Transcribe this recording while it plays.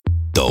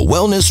The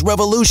Wellness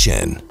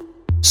Revolution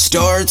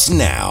starts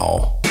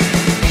now.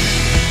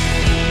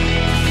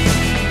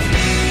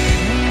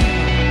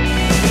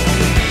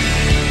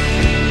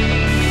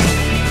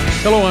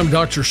 Hello, I'm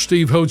Dr.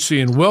 Steve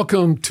Hotze, and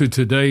welcome to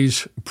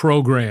today's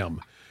program.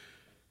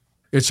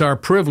 It's our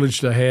privilege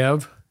to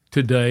have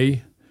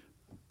today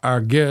our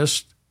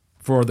guest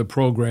for the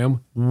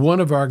program,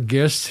 one of our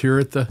guests here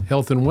at the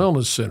Health and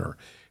Wellness Center,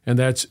 and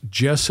that's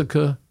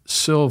Jessica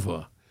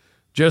Silva.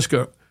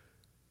 Jessica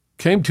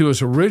came to us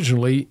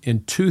originally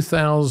in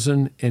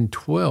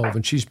 2012,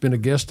 and she's been a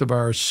guest of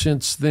ours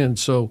since then,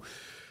 so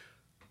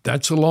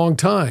that's a long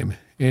time.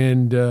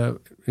 And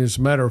as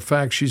a matter of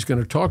fact, she's going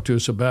to talk to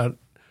us about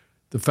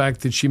the fact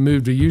that she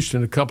moved to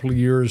Houston a couple of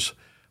years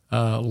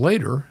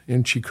later,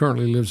 and she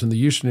currently lives in the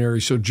Houston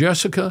area. So,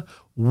 Jessica,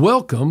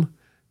 welcome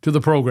to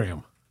the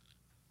program.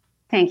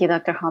 Thank you,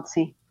 Dr.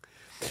 Hotze.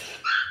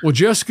 Well,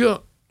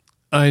 Jessica,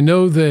 I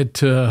know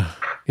that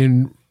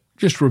in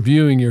just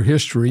reviewing your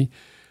history,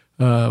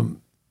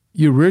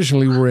 you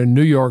originally were in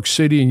New York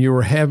City and you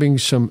were having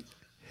some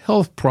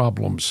health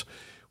problems.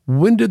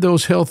 When did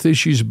those health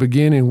issues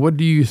begin, and what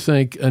do you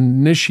think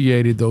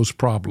initiated those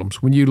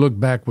problems? When you look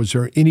back, was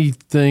there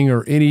anything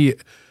or any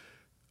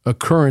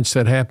occurrence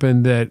that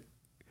happened that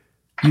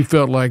you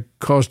felt like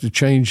caused a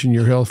change in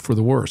your health for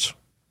the worse?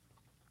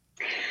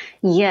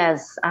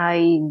 Yes,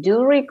 I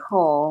do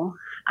recall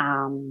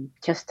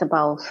just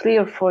about 3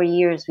 or 4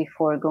 years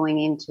before going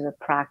into the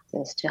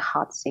practice to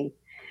Hotze,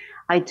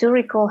 I do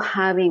recall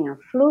having a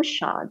flu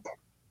shot.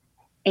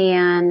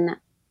 And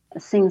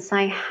since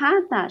I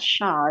had that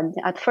shot,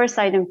 at first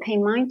I didn't pay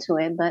mind to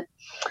it, but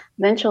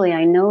eventually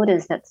I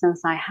noticed that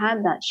since I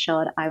had that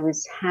shot, I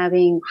was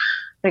having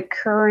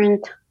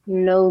recurrent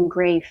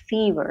low-grade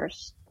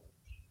fevers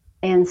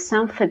and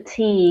some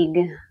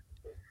fatigue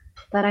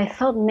that I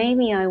thought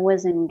maybe I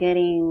wasn't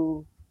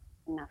getting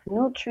enough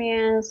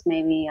nutrients,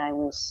 maybe I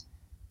was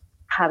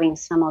having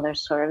some other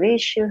sort of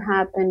issue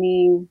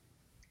happening.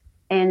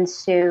 And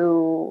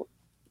so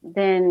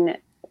then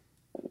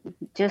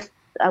as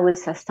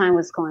time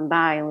was going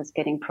by, it was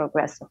getting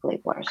progressively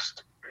worse.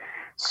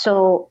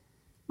 So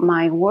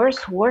my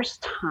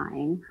worst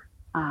time,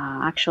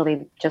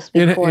 actually just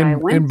before I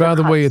went. And by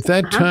the way, at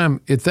that time,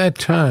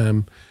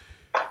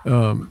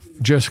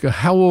 Jessica,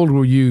 how old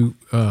were you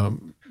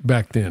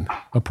back then,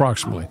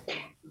 approximately?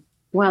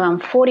 Well, I'm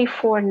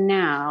 44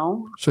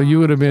 now. So you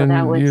would have been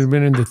you'd have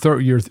been in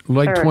your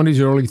late 20s,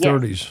 early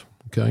 30s.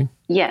 Okay.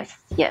 Yes.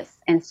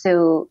 And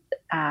so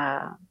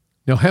now,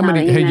 how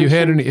many had you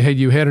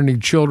had any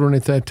children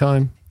at that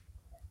time?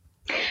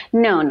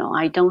 No,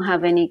 I don't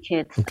have any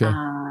kids. Okay.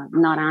 I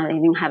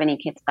didn't have any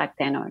kids back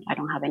then, or I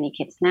don't have any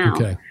kids now.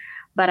 Okay.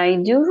 But I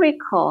do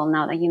recall,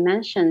 now that you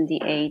mentioned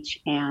the age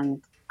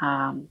and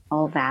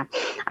all that,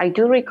 I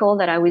do recall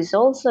that I was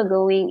also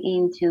going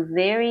into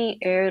very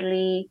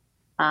early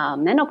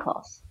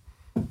menopause,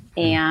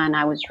 and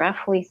I was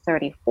roughly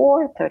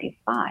 34,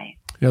 35.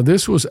 Now,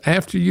 this was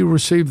after you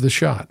received the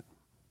shot.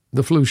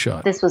 The flu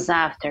shot. This was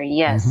after,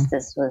 yes, mm-hmm.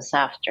 This was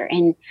after.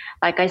 And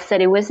like I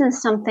said, it wasn't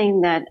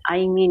something that I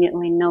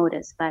immediately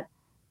noticed, but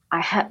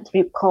I had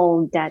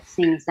recalled that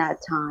since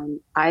that time,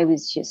 I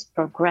was just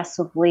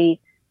progressively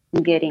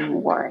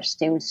getting worse.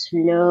 It was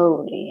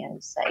slowly, it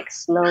was like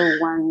slow,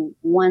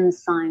 one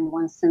sign,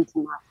 one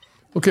symptom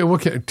after.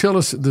 Okay, tell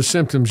us the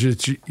symptoms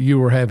that you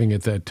were having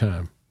at that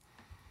time.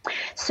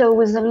 So it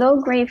was a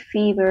low-grade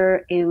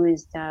fever. It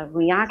was the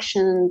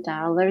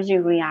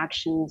allergic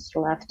reactions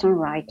left and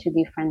right to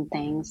different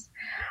things.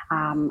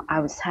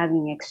 I was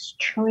having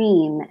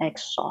extreme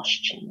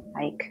exhaustion,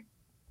 like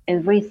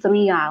every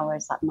 3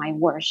 hours at my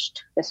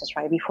worst. This is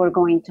right before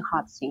going to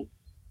Hotze.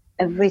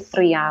 Every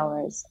 3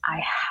 hours,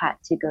 I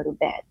had to go to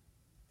bed.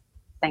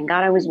 Thank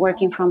God I was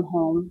working from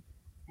home,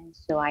 and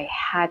so I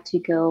had to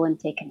go and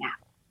take a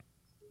nap.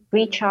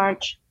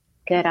 Recharge,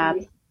 get up,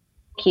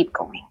 keep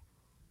going.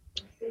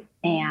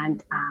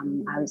 And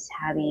I was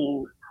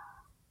having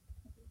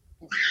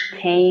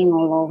pain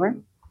all over,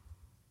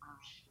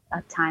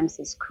 at times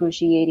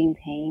excruciating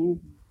pain,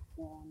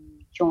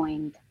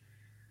 joint.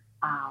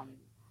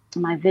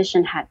 My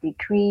vision had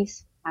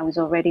decreased. I was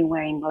already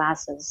wearing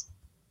glasses.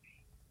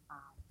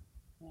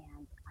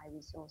 And I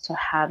was also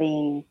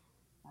having,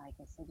 like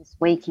I said, just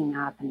waking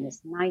up in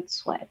this night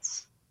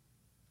sweats.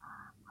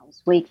 I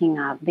was waking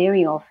up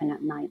very often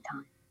at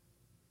nighttime.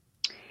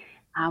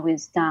 I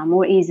was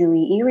more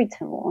easily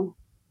irritable,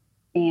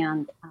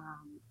 and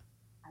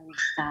I was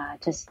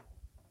just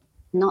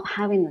not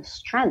having the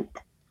strength.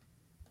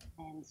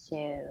 And so,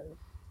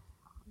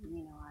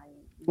 I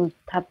would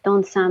have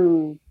done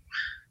started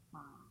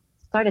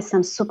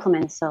some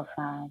supplements of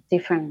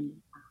different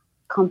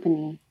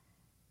company,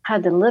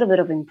 had a little bit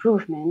of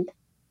improvement,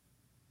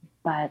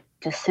 but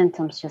the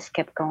symptoms just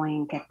kept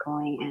going.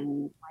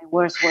 And my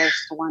worst was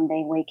one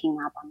day waking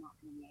up and not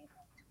being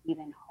able to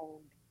even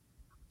hold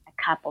a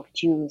cup of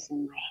juice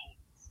in my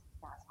hands.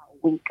 That's how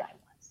weak I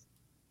was.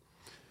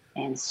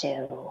 And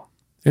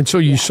so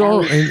you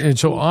saw, and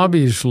so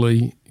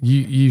obviously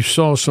you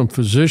saw some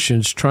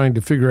physicians trying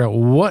to figure out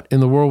what in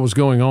the world was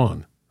going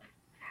on.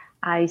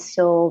 I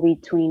saw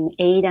between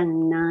 8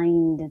 and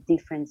 9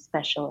 different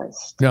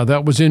specialists. Now,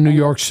 that was in New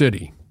York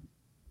City.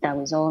 That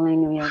was all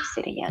in New York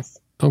City, yes.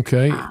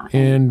 Okay,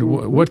 and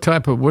what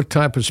type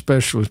of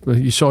specialist?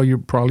 You saw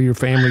probably your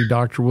family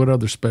doctor. What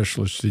other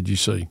specialists did you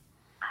see?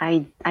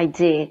 I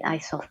did. I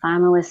saw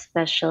family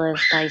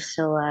specialists. I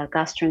saw a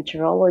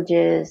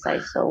gastroenterologist. I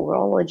saw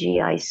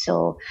urology. I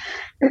saw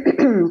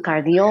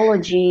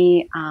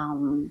cardiology.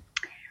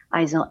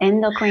 I saw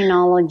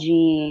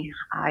endocrinology.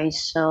 I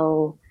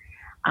saw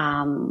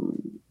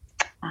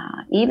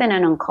even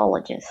an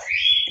oncologist,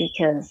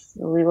 because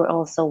we were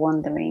also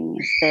wondering,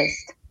 is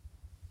this,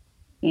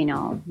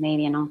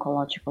 maybe an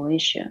oncological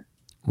issue?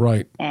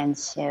 Right. And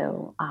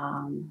so,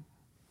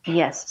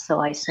 yes, so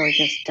I saw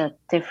just a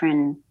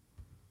different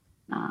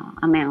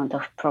amount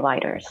of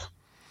providers.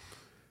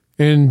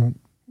 And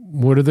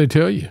what did they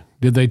tell you?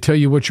 Did they tell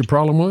you what your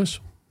problem was?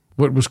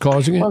 What was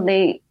causing it? Well,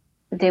 they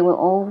will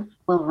all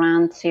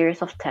run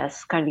series of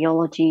tests,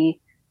 cardiology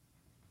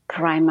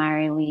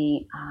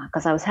primarily,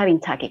 because I was having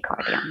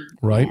tachycardia.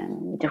 Right.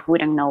 And we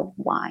didn't know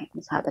why. I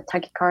was having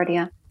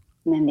tachycardia,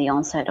 and then the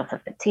onset of the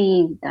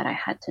fatigue that I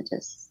had to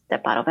just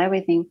step out of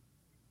everything.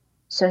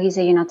 So he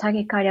said,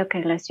 tachycardia,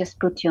 okay, let's just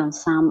put you on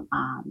some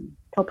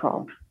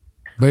Toprol.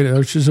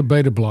 Which is a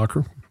beta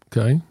blocker.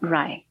 Okay.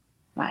 Right.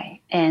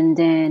 And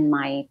then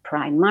my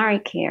primary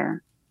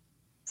care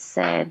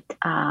said,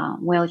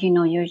 well,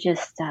 you're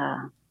just,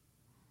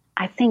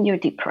 I think you're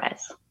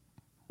depressed.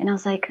 And I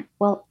was like,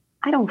 well,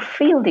 I don't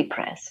feel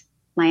depressed.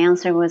 My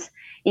answer was,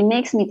 it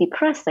makes me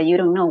depressed that you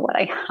don't know what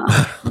I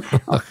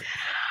have.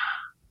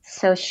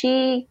 So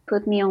she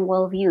put me on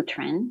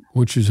Wellbutrin,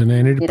 which is an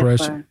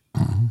antidepressant.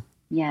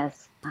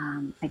 Yes.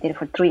 I did it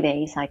for 3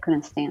 days. I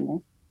couldn't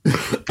stand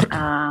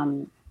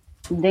it.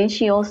 Then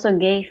she also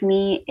gave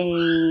me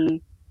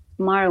a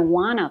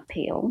marijuana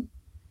pill,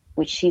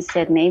 which she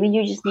said, maybe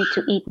you just need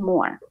to eat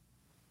more.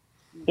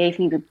 Gave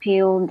me the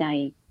pill.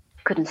 I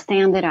couldn't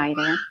stand it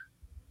either.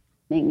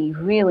 Made me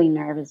really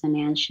nervous and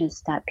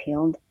anxious, that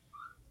pill.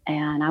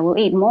 And I will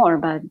eat more,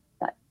 but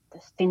that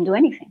just didn't do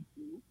anything.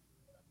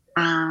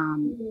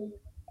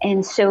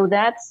 And so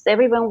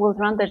everyone will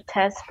run their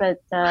tests,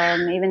 but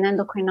even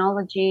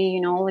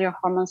endocrinology, all your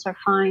hormones are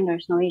fine.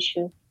 There's no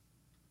issue.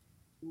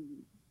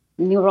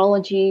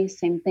 Neurology,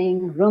 same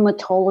thing.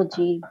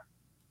 Rheumatology.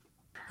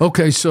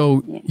 Okay,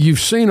 so you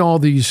saw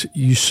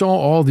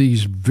all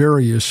these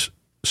various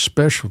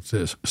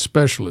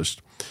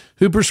specialists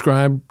who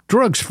prescribed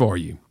drugs for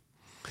you.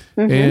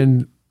 Mm-hmm.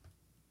 And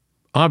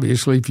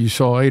obviously, if you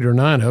saw 8 or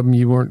 9 of them,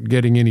 you weren't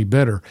getting any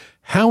better.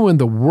 How in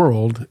the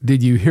world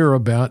did you hear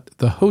about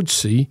the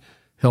Hotze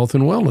Health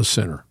and Wellness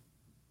Center?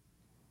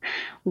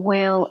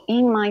 Well,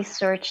 in my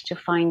search to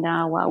find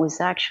out what was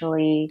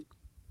actually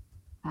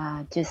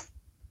just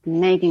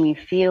making me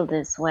feel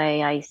this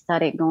way, I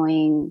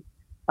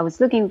was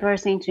looking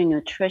first into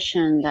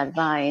nutrition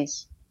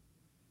advice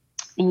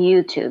in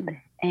YouTube.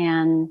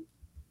 And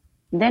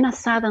then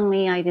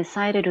suddenly I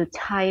decided to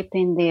type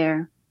in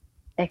there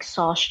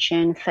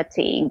exhaustion,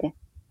 fatigue.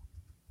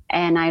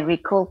 And I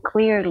recall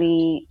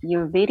clearly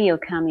your video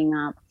coming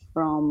up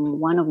from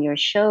one of your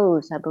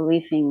shows, I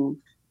believe in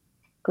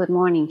Good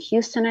Morning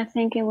Houston, I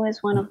think it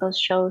was one of those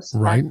shows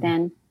back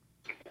then.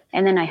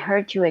 And then I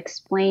heard you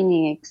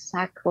explaining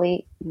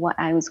exactly what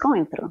I was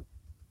going through.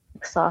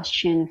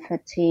 Exhaustion,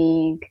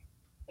 fatigue,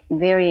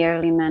 very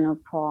early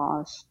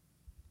menopause.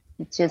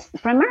 It's just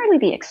primarily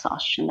the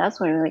exhaustion. That's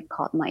what really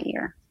caught my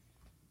ear.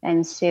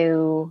 And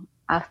so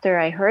after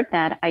I heard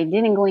that, I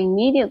didn't go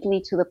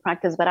immediately to the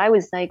practice, but I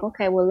was like,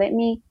 okay, well, let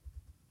me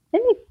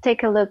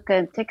take a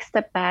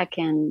step back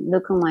and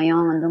look on my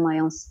own and do my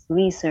own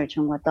research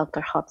on what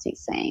Dr. Hotze is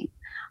saying.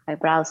 I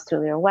browsed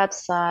through their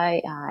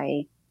website.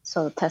 I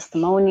saw the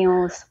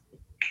testimonials.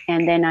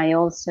 And then I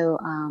also,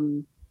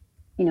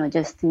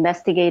 just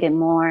investigated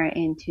more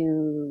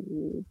into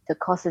the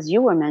causes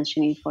you were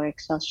mentioning for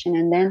exhaustion.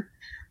 And then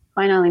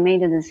finally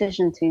made the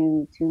decision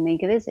to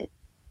make a visit.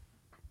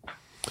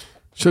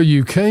 So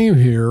you came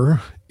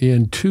here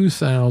in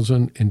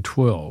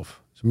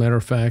 2012. As a matter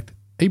of fact,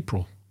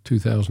 April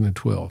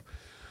 2012.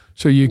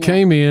 So you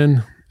came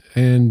in,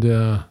 and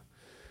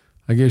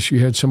I guess you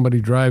had somebody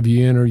drive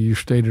you in, or you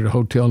stayed at a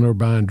hotel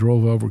nearby and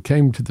drove over,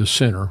 came to the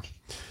center.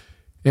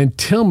 And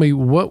tell me,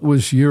 what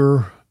was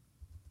your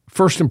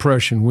first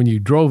impression when you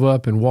drove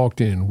up and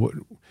walked in?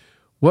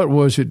 What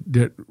was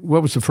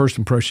the first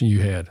impression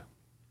you had?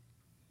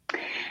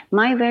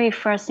 My very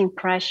first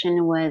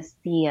impression was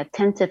the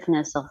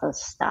attentiveness of the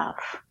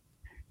staff.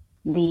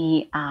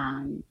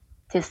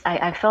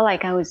 I felt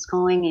like I was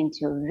going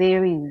into a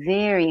very,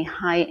 very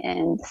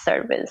high-end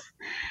service.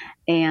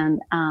 And,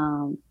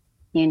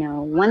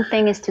 one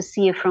thing is to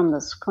see it from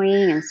the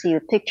screen and see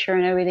the picture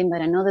and everything,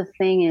 but another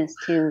thing is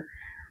to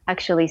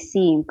actually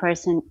see in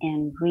person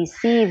and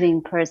receive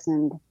in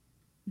person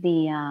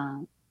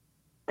the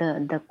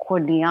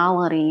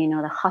cordiality,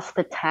 the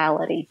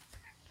hospitality,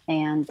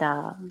 and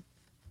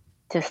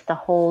just the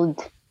whole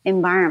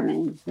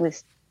environment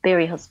was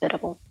very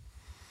hospitable.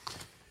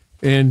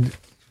 And,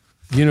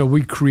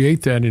 we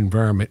create that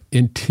environment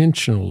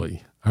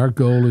intentionally. Our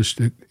goal is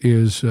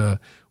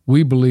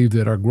we believe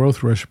that our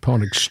growth rests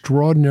upon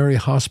extraordinary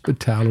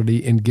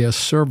hospitality and guest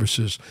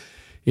services.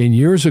 And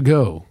years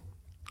ago,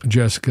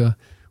 Jessica,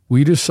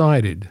 we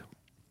decided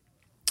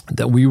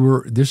that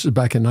this is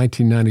back in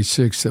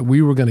 1996, that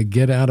we were going to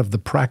get out of the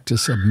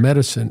practice of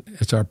medicine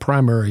as our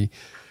primary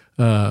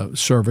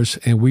service,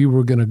 and we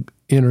were going to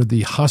enter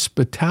the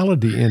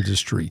hospitality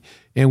industry.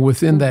 And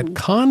within that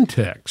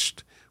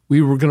context,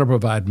 we were going to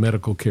provide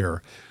medical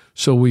care.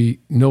 So we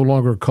no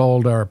longer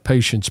called our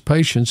patients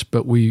patients,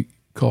 but we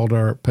called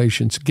our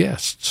patients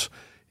guests.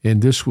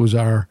 And this was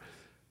our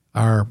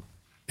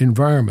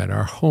environment,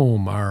 our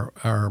home, our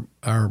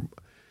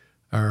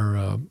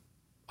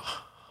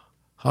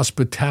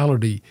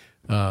hospitality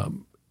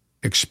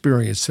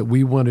experience that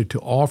we wanted to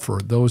offer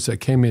those that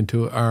came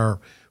into our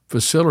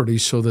facility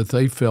so that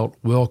they felt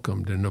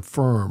welcomed and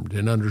affirmed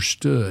and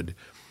understood.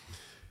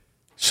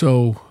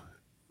 So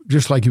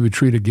just like you would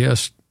treat a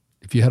guest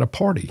if you had a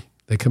party,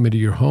 they come into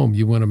your home,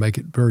 you want to make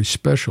it very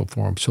special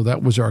for them. So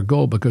that was our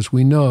goal, because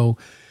we know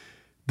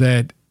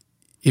that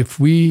if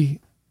we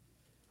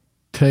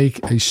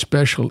take a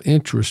special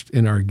interest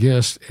in our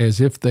guests as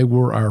if they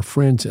were our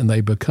friends and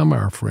they become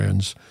our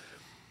friends,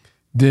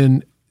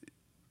 then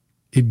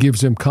it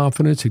gives them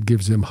confidence, it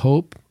gives them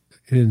hope,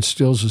 it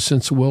instills a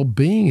sense of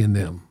well-being in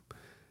them.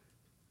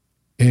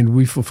 And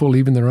we fulfill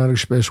even their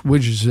unexpressed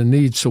wishes and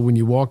needs. So when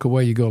you walk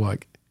away, you go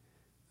like,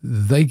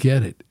 they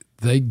get it.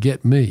 They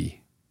get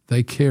me.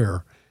 They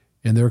care.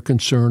 And they're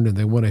concerned, and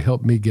they want to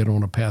help me get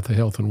on a path of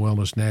health and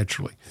wellness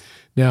naturally.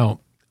 Now,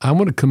 I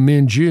want to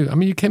commend you. I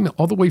mean, you came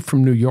all the way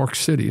from New York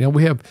City. Now,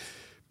 we have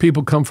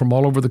people come from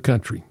all over the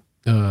country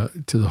to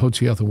the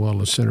Hotze Health and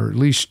Wellness Center. At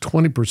least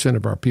 20%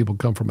 of our people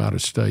come from out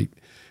of state.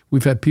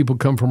 We've had people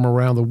come from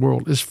around the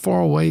world, as far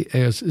away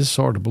as, it's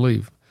hard to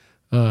believe,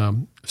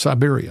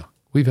 Siberia.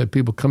 We've had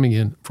people coming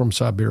in from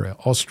Siberia,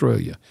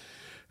 Australia.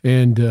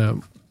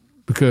 And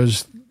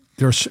because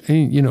there's,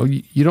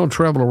 you don't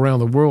travel around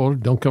the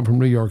world, don't come from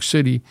New York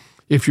City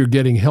if you're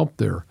getting help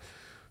there.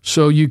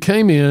 So you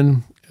came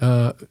in,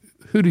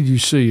 who did you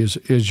see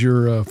as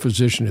your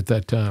physician at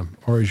that time,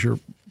 or as your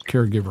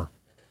caregiver?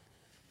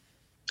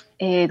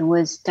 It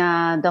was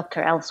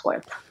Dr.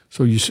 Ellsworth.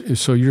 So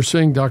you're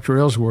seeing Dr.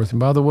 Ellsworth, and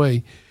by the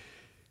way,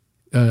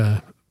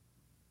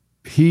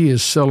 he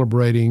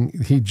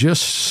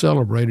just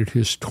celebrated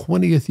his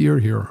 20th year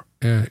here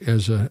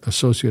as an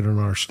associate on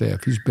our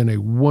staff. He's been a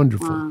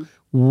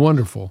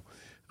wonderful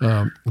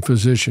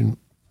physician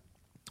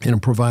and a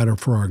provider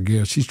for our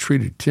guests. He's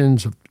treated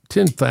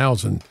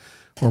 10,000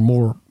 or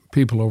more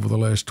people over the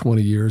last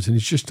 20 years, and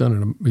he's just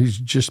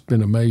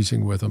been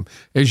amazing with them,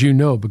 as you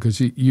know, because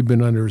you've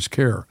been under his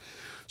care.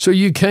 So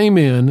you came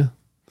in,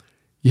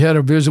 you had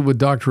a visit with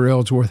Dr.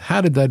 Ellsworth.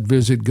 How did that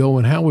visit go,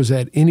 and how was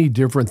that any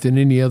different than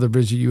any other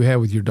visit you had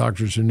with your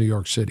doctors in New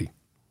York City?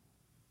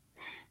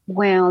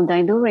 Well,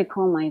 I do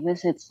recall my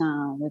visits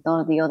with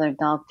all the other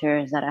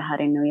doctors that I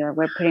had in New York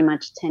were pretty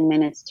much 10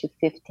 minutes to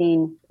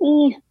 15.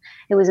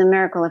 It was a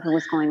miracle if it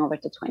was going over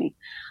to 20.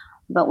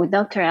 But with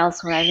Dr.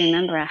 Ellsworth, I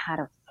remember I had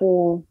a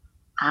full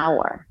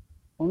hour,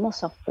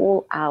 almost a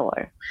full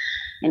hour.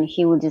 And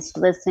he would just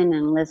listen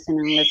and listen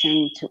and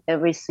listen to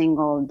every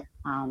single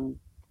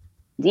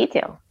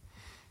detail.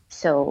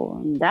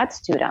 So that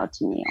stood out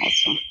to me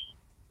also.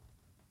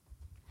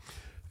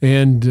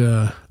 And,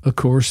 of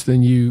course,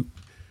 then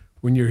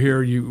when you're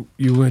here, you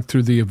went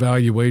through the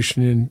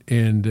evaluation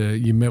and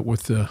you met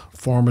with the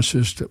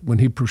pharmacist. When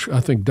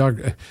I think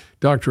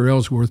Dr.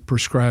 Ellsworth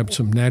prescribed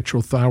some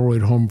natural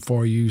thyroid hormone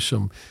for you,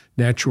 some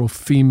natural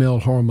female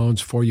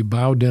hormones for you,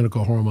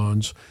 bioidentical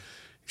hormones.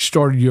 He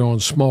started you on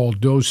small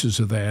doses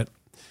of that.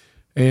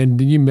 And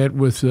then you met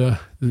with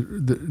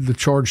the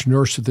charge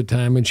nurse at the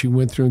time, and she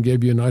went through and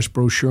gave you a nice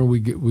brochure, and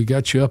we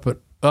got you up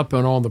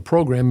and on the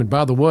program. And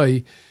by the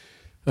way,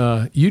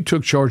 you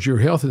took charge of your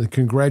health, and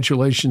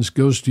congratulations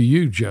goes to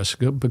you,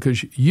 Jessica,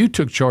 because you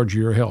took charge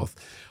of your health.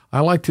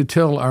 I like to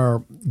tell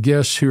our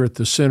guests here at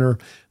the center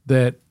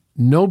that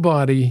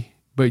nobody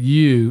but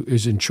you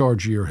is in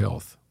charge of your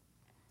health.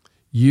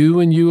 You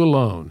and you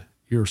alone,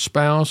 your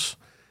spouse,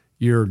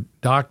 your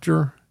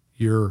doctor,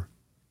 your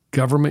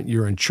government,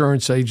 your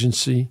insurance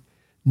agency,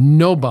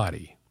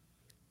 nobody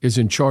is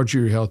in charge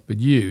of your health but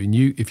you. And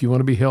you, if you want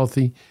to be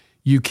healthy,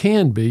 you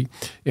can be.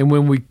 And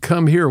when we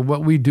come here,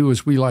 what we do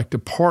is we like to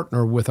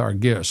partner with our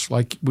guests,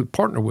 like we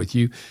partner with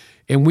you,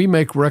 and we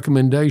make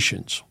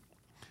recommendations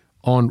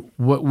on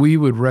what we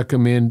would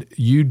recommend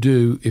you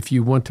do if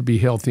you want to be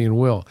healthy and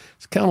well.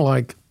 It's kind of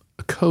like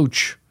a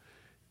coach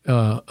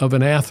of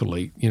an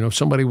athlete. You know, if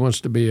somebody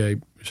wants to be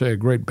a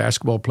great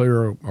basketball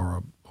player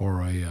or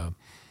a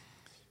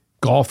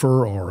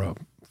golfer or a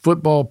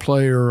football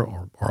player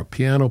or a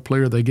piano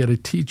player, they get a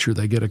teacher,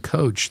 they get a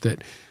coach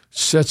that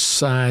sets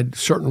aside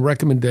certain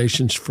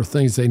recommendations for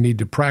things they need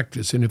to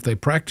practice. And if they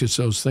practice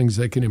those things,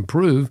 they can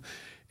improve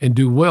and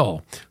do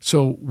well.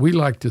 So we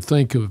like to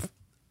think of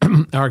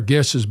our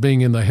guests as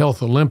being in the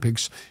health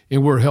Olympics,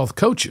 and we're health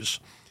coaches.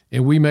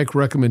 And we make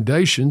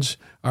recommendations.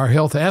 Our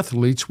health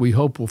athletes, we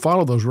hope, will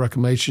follow those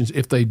recommendations.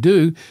 If they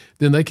do,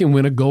 then they can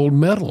win a gold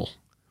medal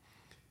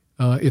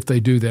if they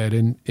do that.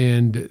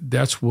 And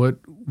that's what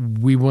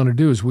we want to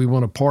do, is we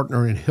want to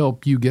partner and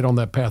help you get on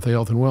that path of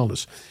health and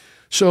wellness.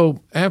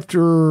 So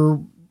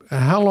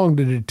how long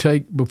did it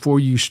take before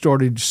you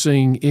started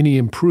seeing any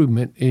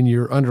improvement in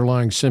your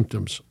underlying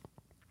symptoms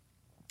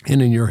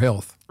and in your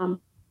health?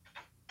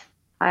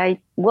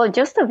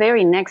 Just the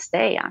very next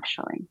day,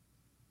 actually.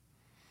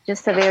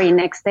 Just the very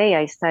next day,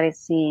 I started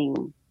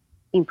seeing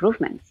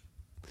improvements.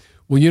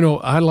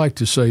 Well, I like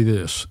to say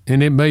this,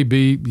 and it may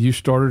be you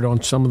started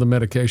on some of the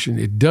medication.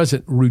 It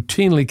doesn't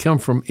routinely come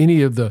from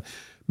any of the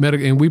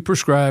and we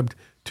prescribed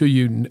to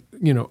you,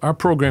 our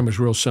program is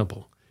real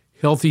simple.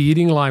 Healthy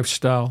eating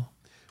lifestyle.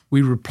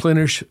 We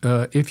replenish,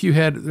 if you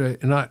had,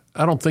 and I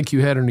don't think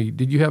you had any,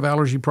 did you have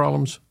allergy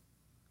problems?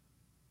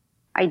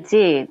 I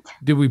did.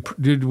 Did we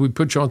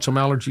put you on some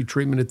allergy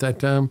treatment at that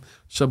time?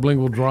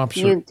 Sublingual drops?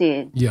 You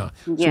did. Yeah.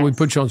 Yes. So we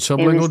put you on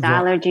sublingual drops.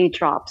 Allergy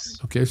drops.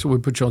 Okay, so we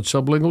put you on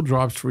sublingual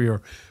drops for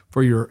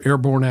your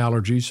airborne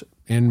allergies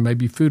and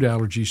maybe food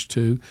allergies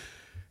too.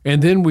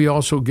 And then we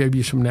also gave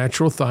you some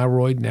natural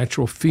thyroid,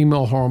 natural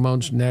female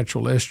hormones,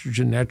 natural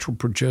estrogen, natural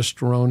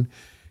progesterone.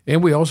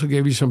 And we also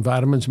gave you some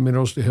vitamins and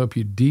minerals to help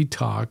you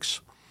detox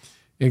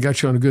and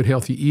got you on a good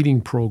healthy eating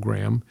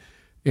program.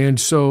 And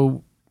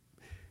so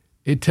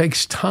it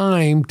takes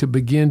time to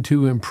begin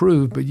to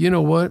improve. But you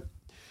know what?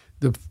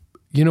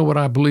 What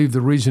I believe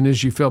the reason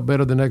is you felt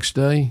better the next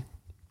day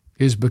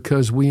is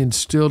because we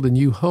instilled in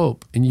you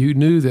hope, and you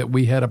knew that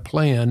we had a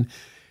plan,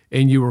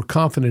 and you were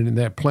confident in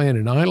that plan.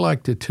 And I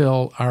like to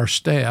tell our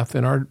staff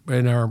and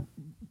our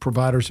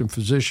providers and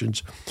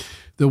physicians,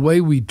 the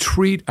way we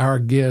treat our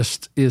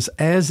guests is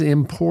as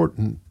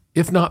important,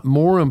 if not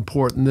more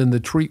important, than the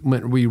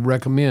treatment we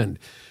recommend.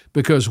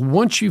 Because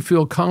once you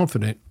feel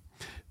confident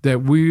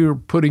that we're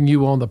putting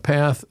you on the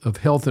path of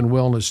health and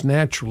wellness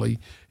naturally,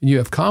 and you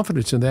have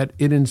confidence in that,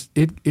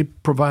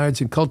 it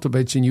provides and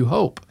cultivates in you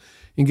hope.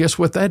 And guess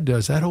what that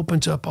does? That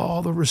opens up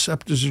all the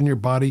receptors in your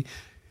body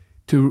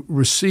to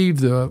receive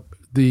the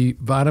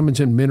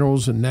vitamins and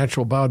minerals and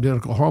natural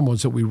bioidentical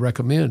hormones that we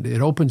recommend.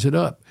 It opens it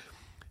up,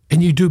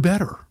 and you do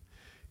better.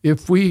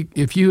 If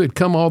you had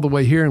come all the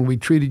way here and we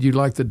treated you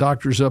like the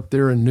doctors up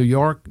there in New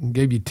York and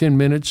gave you 10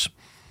 minutes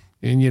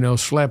and,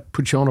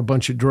 put you on a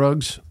bunch of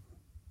drugs,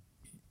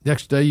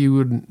 next day you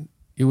wouldn't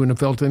have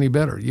felt any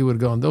better. You would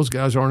have gone, those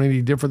guys aren't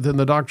any different than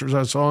the doctors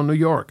I saw in New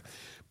York.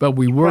 But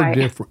we were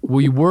different.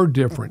 We were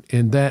different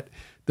in that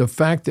the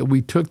fact that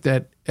we took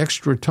that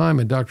extra time,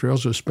 and Dr.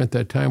 Elzo spent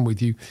that time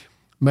with you,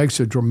 makes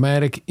a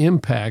dramatic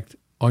impact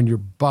on your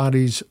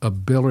body's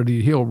ability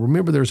to heal.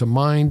 Remember, there's a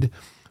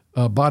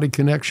mind-body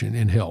connection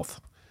in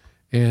health.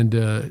 And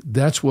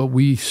that's what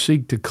we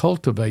seek to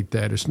cultivate.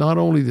 That it's not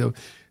only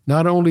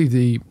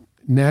the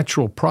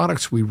natural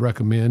products we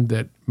recommend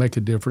that make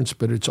a difference,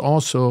 but it's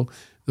also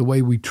the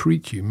way we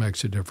treat you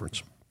makes a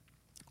difference.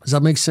 Does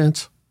that make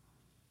sense?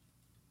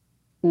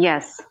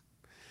 Yes.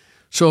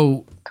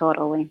 So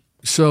totally.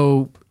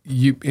 So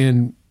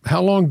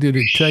how long did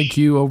it take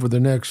you over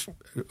the next?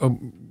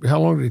 How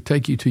long did it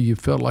take you till you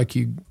felt like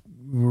you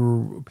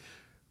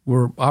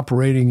were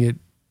operating it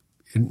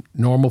in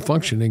normal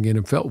functioning and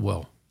it felt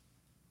well?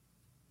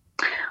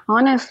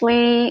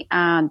 Honestly,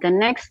 the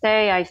next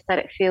day I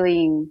started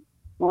feeling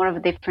more of a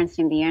difference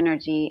in the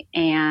energy,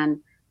 and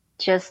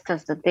just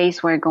as the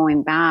days were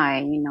going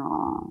by,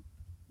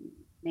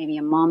 maybe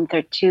a month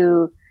or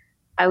two,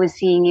 I was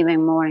seeing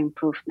even more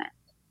improvement.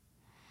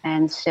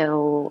 And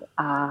so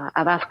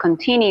I've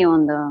continued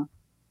on the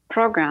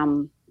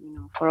program,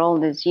 for all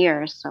these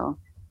years. So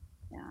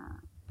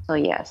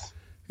yes.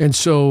 And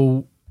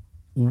so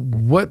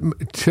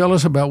tell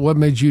us about what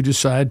made you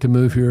decide to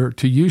move here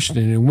to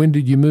Houston, and when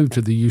did you move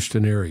to the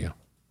Houston area?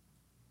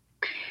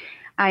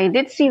 I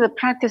did see the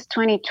practice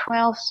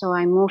 2012, so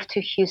I moved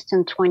to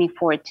Houston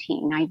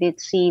 2014. I did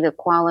see the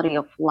quality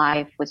of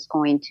life was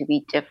going to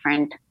be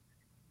different.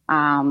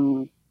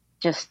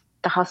 Just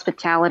the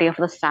hospitality of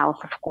the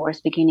South, of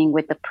course, beginning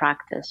with the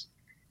practice.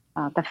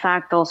 The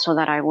fact also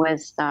that I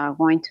was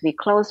going to be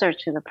closer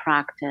to the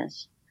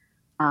practice.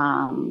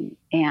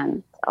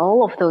 And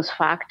all of those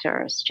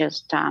factors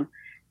just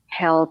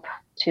help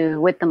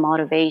with the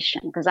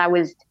motivation, because I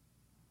was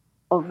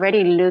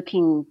already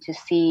looking to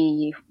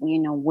see,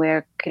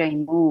 where could I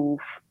move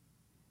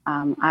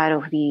out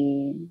of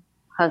the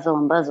hustle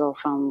and bustle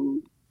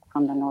from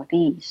the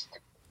Northeast.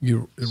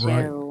 You're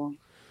right. So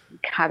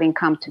having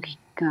come to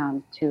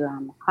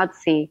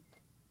Hotsy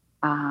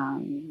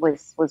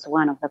was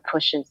one of the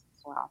pushes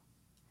as well.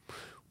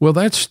 Well,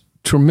 that's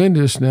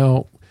tremendous.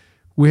 Now,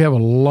 we have a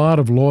lot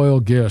of loyal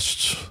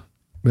guests,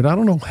 but I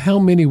don't know how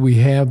many we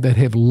have that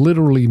have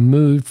literally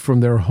moved from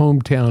their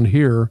hometown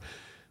here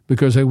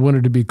because they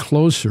wanted to be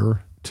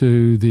closer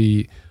to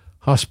the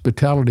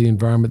hospitality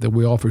environment that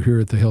we offer here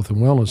at the Health and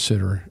Wellness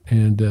Center.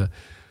 And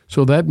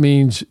so that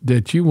means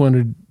that you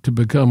wanted to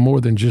become more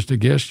than just a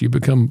guest. You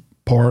become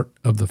part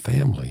of the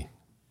family.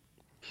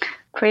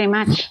 Pretty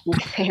much. You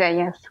can say that,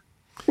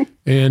 yes.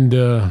 And,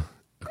 of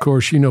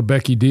course,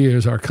 Becky Dia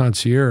is our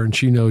concierge, and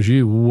she knows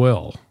you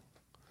well.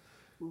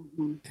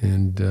 Mm-hmm.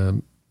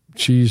 And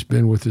She's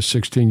been with us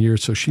 16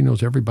 years, so she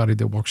knows everybody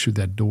that walks through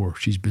that door.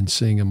 She's been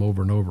seeing them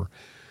over and over.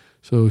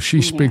 So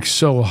she speaks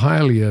so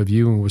highly of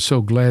you and was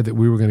so glad that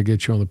we were going to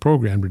get you on the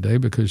program today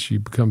because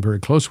you've become very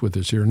close with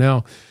us here.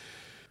 Now,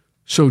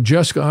 so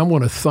Jessica, I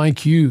want to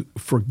thank you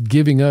for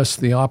giving us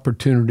the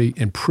opportunity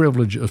and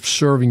privilege of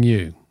serving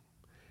you.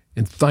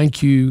 And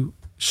thank you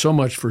so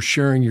much for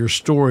sharing your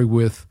story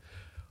with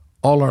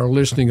all our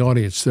listening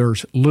audience.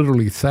 There's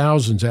literally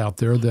thousands out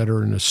there that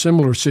are in a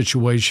similar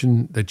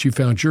situation that you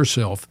found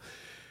yourself.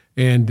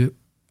 And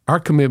our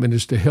commitment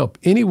is to help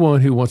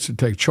anyone who wants to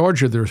take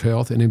charge of their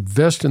health and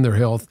invest in their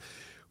health.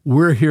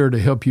 We're here to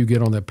help you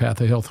get on that path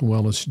of health and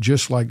wellness,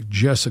 just like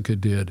Jessica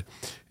did.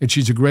 And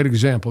she's a great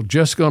example.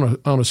 Jessica,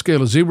 on a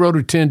scale of 0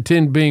 to 10,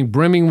 10 being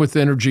brimming with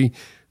energy,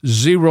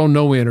 0,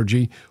 no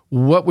energy,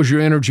 what was your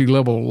energy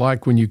level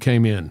like when you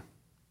came in?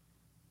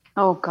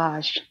 Oh,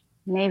 gosh.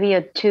 Maybe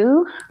a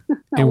 2,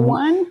 a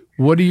 1.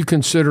 What do you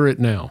consider it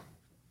now?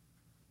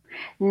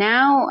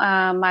 Now,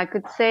 I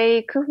could say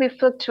it could be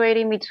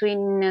fluctuating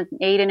between an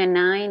 8 and a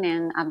 9,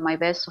 and at my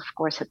best, of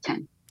course, a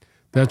 10.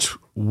 That's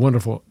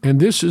wonderful. And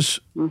this is,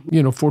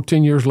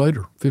 14 years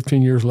later,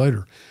 15 years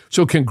later.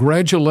 So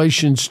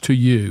congratulations to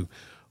you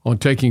on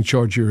taking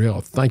charge of your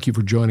health. Thank you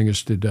for joining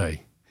us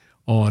today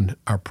on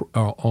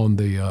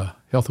the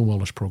Health and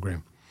Wellness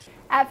program.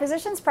 At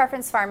Physicians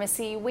Preference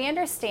Pharmacy, we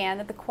understand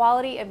that the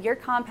quality of your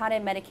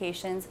compounded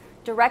medications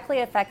directly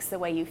affects the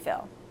way you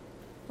feel,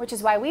 which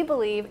is why we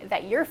believe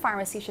that your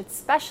pharmacy should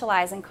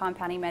specialize in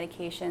compounding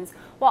medications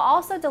while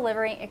also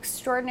delivering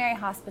extraordinary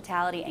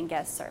hospitality and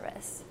guest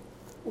service.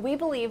 We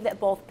believe that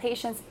both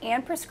patients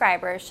and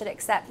prescribers should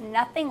accept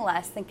nothing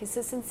less than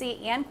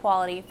consistency and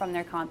quality from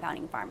their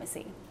compounding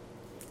pharmacy.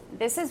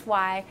 This is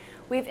why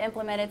we've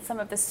implemented some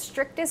of the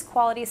strictest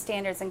quality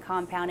standards in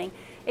compounding,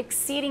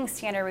 exceeding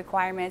standard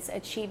requirements,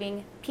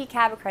 achieving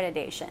PCAB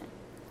accreditation,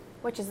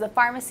 which is the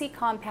Pharmacy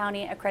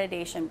Compounding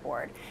Accreditation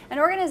Board, an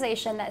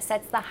organization that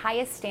sets the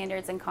highest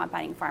standards in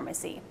compounding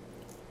pharmacy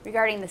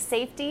regarding the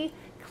safety,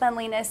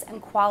 cleanliness,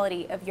 and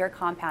quality of your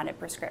compounded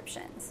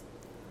prescriptions.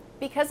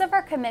 Because of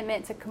our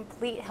commitment to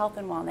complete health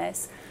and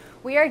wellness,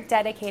 we are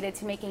dedicated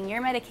to making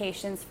your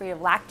medications free of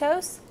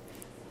lactose,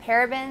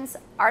 parabens,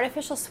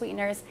 artificial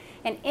sweeteners,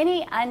 and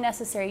any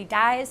unnecessary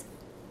dyes,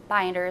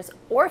 binders,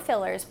 or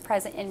fillers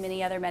present in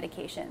many other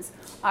medications,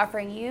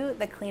 offering you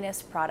the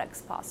cleanest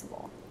products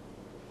possible.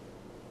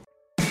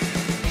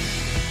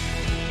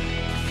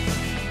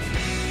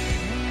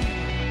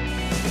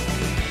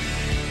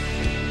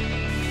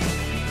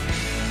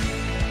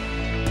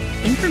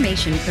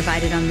 Information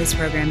provided on this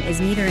program is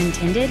neither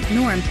intended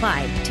nor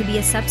implied to be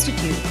a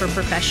substitute for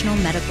professional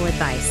medical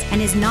advice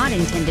and is not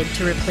intended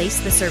to replace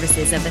the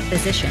services of a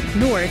physician,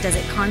 nor does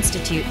it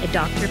constitute a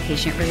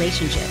doctor-patient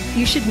relationship.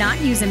 You should not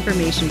use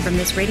information from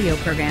this radio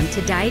program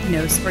to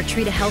diagnose or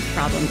treat a health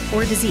problem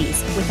or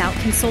disease without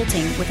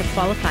consulting with a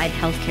qualified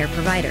healthcare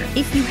provider.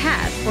 If you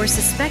have or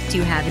suspect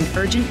you have an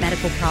urgent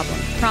medical problem,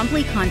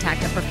 promptly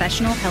contact a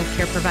professional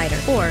healthcare provider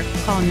or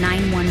call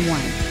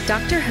 911.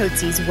 Dr.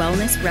 Hotze's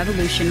Wellness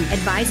Revolution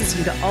advises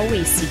you to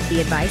always seek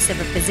the advice of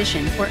a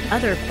physician or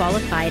other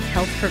qualified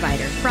health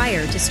provider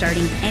prior to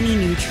starting any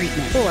new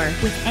treatment or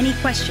with any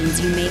questions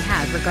you may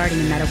have regarding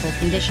a medical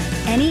condition.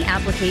 Any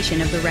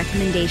application of the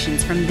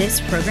recommendations from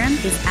this program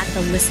is at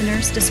the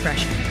listener's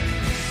discretion.